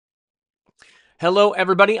Hello,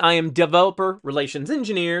 everybody. I am Developer Relations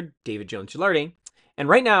Engineer David Jones-Gilardi, and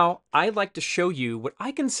right now I'd like to show you what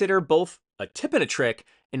I consider both a tip and a trick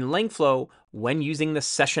in Langflow when using the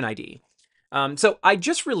Session ID. So I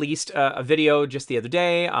just released a video just the other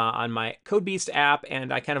day on my CodeBeast app,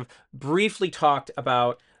 and I kind of briefly talked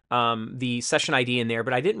about the Session ID in there,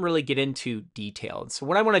 but I didn't really get into detail. So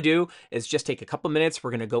what I want to do is just take a couple minutes. We're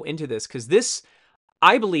going to go into this because this,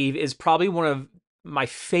 I believe, is probably one of my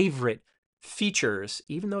favorite features,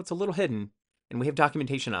 even though it's a little hidden and we have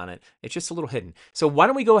documentation on it. It's just a little hidden. So why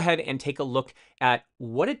don't we go ahead and take a look at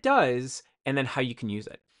what it does and then how you can use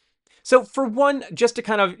it. So for one, just to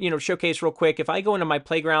kind of showcase real quick, if I go into my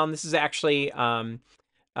playground, this is actually the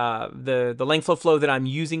Langflow flow that I'm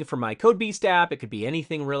using for my CodeBeast app. It could be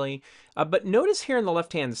anything really. But notice here on the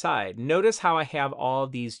left-hand side, notice how I have all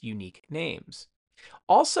of these unique names.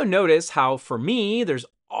 Also notice how for me, there's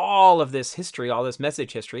all of this history, all this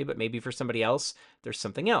message history, but maybe for somebody else, there's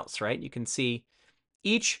something else, right? You can see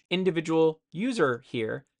each individual user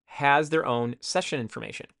here has their own session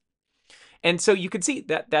information. And so you can see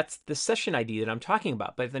that that's the session ID that I'm talking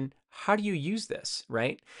about. But then how do you use this,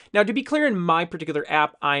 right? Now, to be clear, in my particular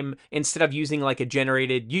app, instead of using like a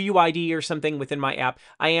generated UUID or something within my app,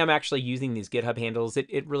 I am actually using these GitHub handles.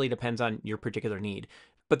 It really depends on your particular need.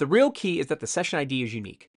 But the real key is that the session ID is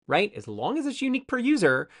unique, right? As long as it's unique per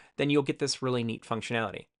user, then you'll get this really neat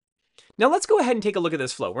functionality. Now let's go ahead and take a look at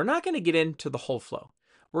this flow. We're not going to get into the whole flow.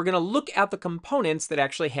 We're going to look at the components that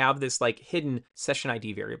actually have this like hidden session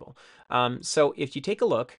ID variable. So if you take a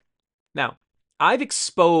look, now I've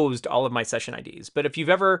exposed all of my session IDs, but if you've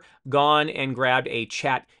ever gone and grabbed a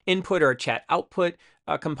chat input or a chat output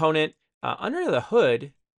component under the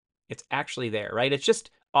hood, it's actually there, right? It's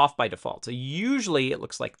just off by default. So usually it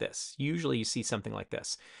looks like this. Usually you see something like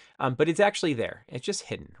this, but it's actually there. It's just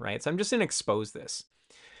hidden, right? So I'm just going to expose this.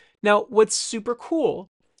 Now, what's super cool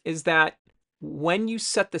is that when you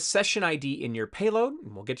set the session ID in your payload,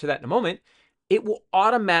 and we'll get to that in a moment, it will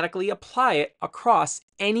automatically apply it across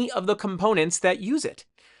any of the components that use it.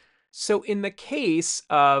 So in the case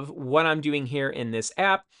of what I'm doing here in this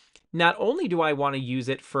app, not only do I want to use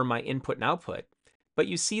it for my input and output, but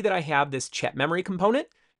you see that I have this chat memory component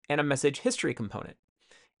and a message history component.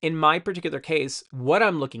 In my particular case, what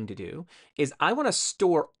I'm looking to do is I want to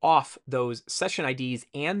store off those session IDs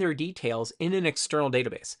and their details in an external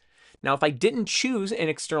database. Now, if I didn't choose an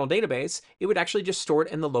external database, it would actually just store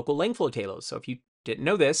it in the local Langflow tables. So if you didn't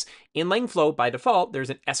know this, in Langflow, by default, there's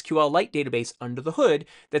an SQLite database under the hood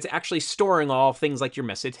that's actually storing all things like your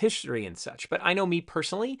message history and such. But I know me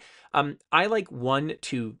personally, I like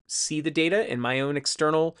to see the data in my own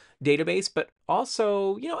external database, but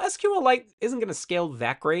also, SQLite isn't going to scale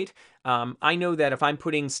that great. I know that if I'm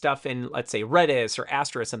putting stuff in, let's say, Redis or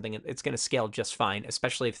Astra or something, it's going to scale just fine,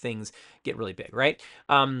 especially if things get really big, right?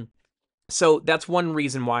 So that's one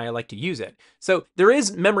reason why I like to use it. So there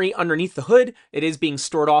is memory underneath the hood. It is being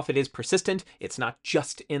stored off. It is persistent. It's not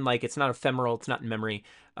just in it's not ephemeral. It's not in memory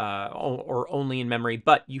or only in memory,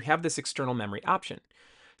 but you have this external memory option.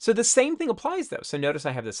 So the same thing applies though. So notice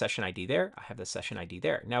I have the session ID there. I have the session ID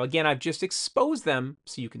there. Now again, I've just exposed them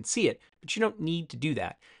so you can see it, but you don't need to do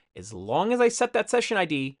that. As long as I set that session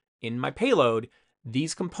ID in my payload,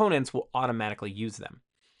 these components will automatically use them.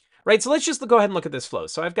 Right, so let's just go ahead and look at this flow.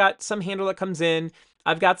 So I've got some handle that comes in.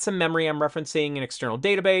 I've got some memory I'm referencing an external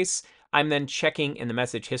database. I'm then checking in the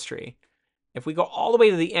message history. If we go all the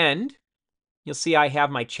way to the end, you'll see I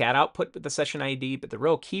have my chat output with the session ID, but the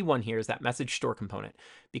real key one here is that message store component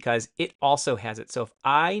because it also has it. So if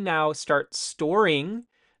I now start storing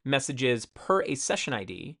messages per a session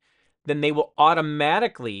ID, then they will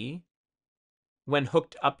automatically, when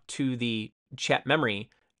hooked up to the chat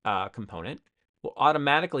memory component, will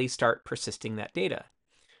automatically start persisting that data.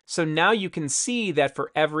 So now you can see that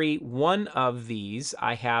for every one of these,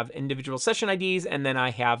 I have individual session IDs, and then I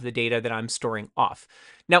have the data that I'm storing off.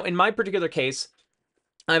 Now, in my particular case,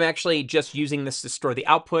 I'm actually just using this to store the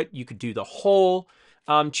output. You could do the whole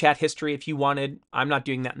chat history if you wanted. I'm not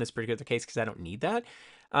doing that in this particular case because I don't need that.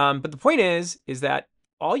 But the point is that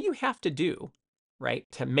all you have to do,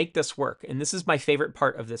 right, to make this work, and this is my favorite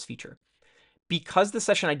part of this feature, because the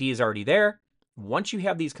session ID is already there, once you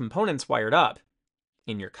have these components wired up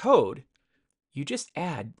in your code, you just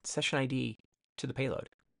add session ID to the payload.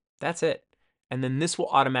 That's it. And then this will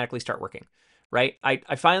automatically start working, right? I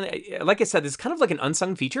finally, like I said, this is kind of like an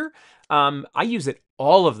unsung feature. I use it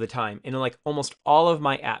all of the time in like almost all of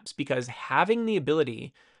my apps because having the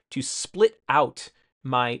ability to split out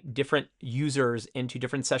my different users into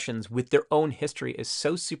different sessions with their own history is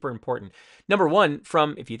so super important. Number one,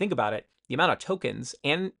 if you think about it, the amount of tokens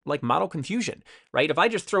and like model confusion, right? If I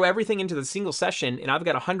just throw everything into the single session and I've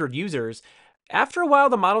got 100 users, after a while,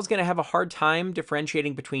 the model's going to have a hard time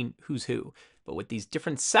differentiating between who's who. But with these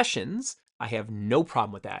different sessions, I have no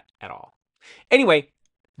problem with that at all. Anyway,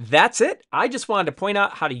 that's it. I just wanted to point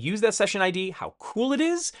out how to use that session ID, how cool it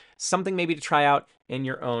is, something maybe to try out in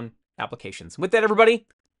your own applications. With that, everybody,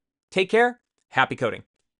 take care. Happy coding.